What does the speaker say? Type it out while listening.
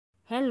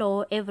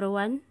Hello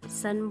everyone,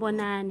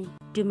 sanibonani,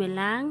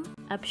 dumelang,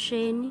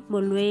 absheni,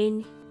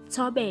 molweni,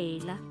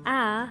 thobela,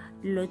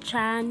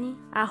 lochani.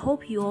 I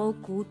hope you all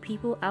good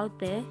people out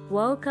there.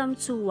 Welcome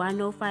to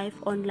 105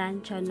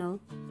 online channel.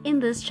 In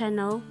this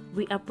channel,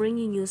 we are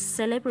bringing you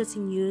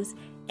celebrity news,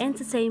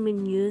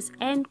 entertainment news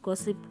and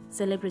gossip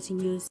celebrity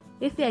news.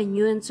 If you are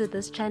new into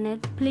this channel,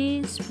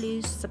 please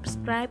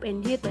subscribe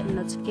and hit the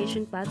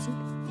notification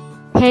button.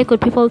 Hey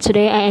good people,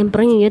 today I am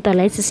bringing you the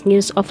latest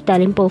news of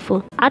Dali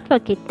Mpofu.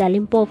 Advocate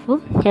Dali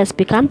Mpofu has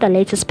become the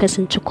latest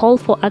person to call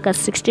for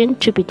August 16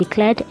 to be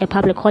declared a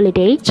public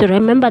holiday to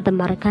remember the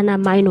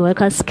Marikan mine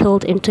workers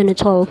killed in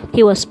 2012.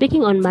 He was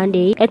speaking on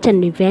Monday at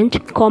an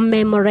event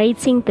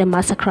commemorating the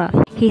massacre.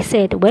 He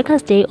said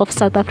Workers' Day of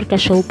South Africa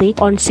should be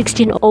on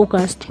 16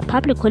 August.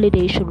 Public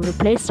holiday should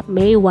replace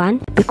May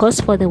 1 because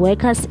for the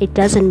workers it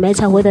doesn't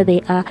matter whether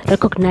they are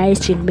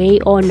recognized in May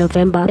or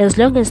November, as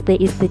long as there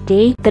is the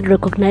day that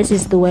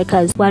recognizes the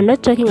workers. We are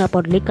not talking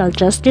about legal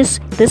justice.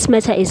 This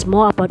matter is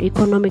more about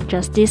economic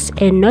justice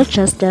and not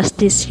just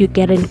justice you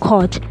get in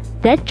court.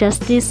 That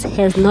justice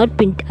has not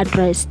been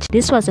addressed.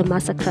 This was a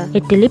massacre,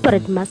 a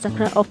deliberate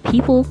massacre of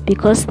people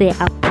because they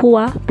are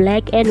poor,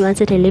 black and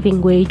wanted a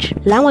living wage.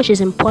 Language is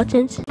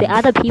important. The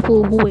other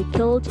people who were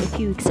killed a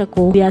few weeks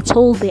ago, we are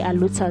told they are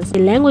looters. The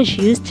language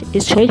used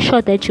is to make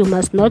sure that you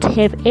must not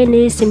have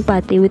any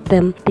sympathy with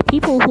them. The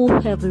people who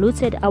have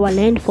looted our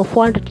land for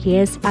 400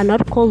 years are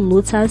not called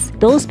looters.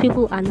 Those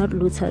people are not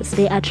looters.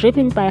 They are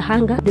driven by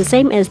hunger, the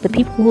same as the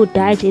people who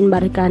died in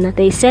Marikan.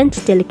 They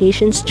sent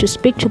delegations to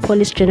speak to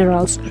police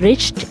generals,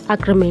 reached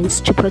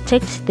agreements to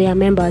protect their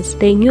members.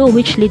 They knew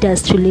which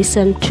leaders to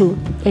listen to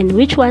and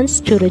which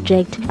ones to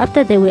reject.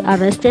 After they were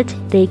arrested,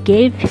 they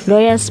gave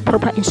lawyers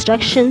proper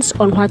instructions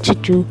on what to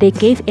do. They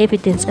gave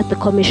evidence at the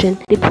commission.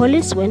 The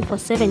police went for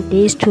 7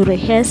 days to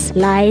rehearse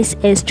lies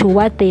as to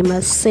what they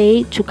must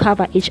say to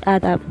cover each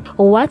other.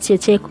 What's your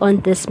take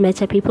on this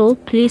matter, people?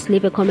 Please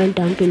leave a comment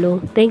down below.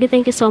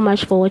 Thank you so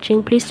much for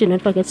watching. Please do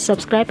not forget to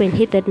subscribe and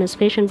hit that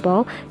notification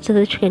bell so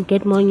that you can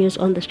get more news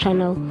on this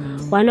channel.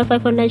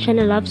 105 online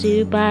channel loves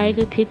you. Bye,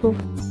 good people.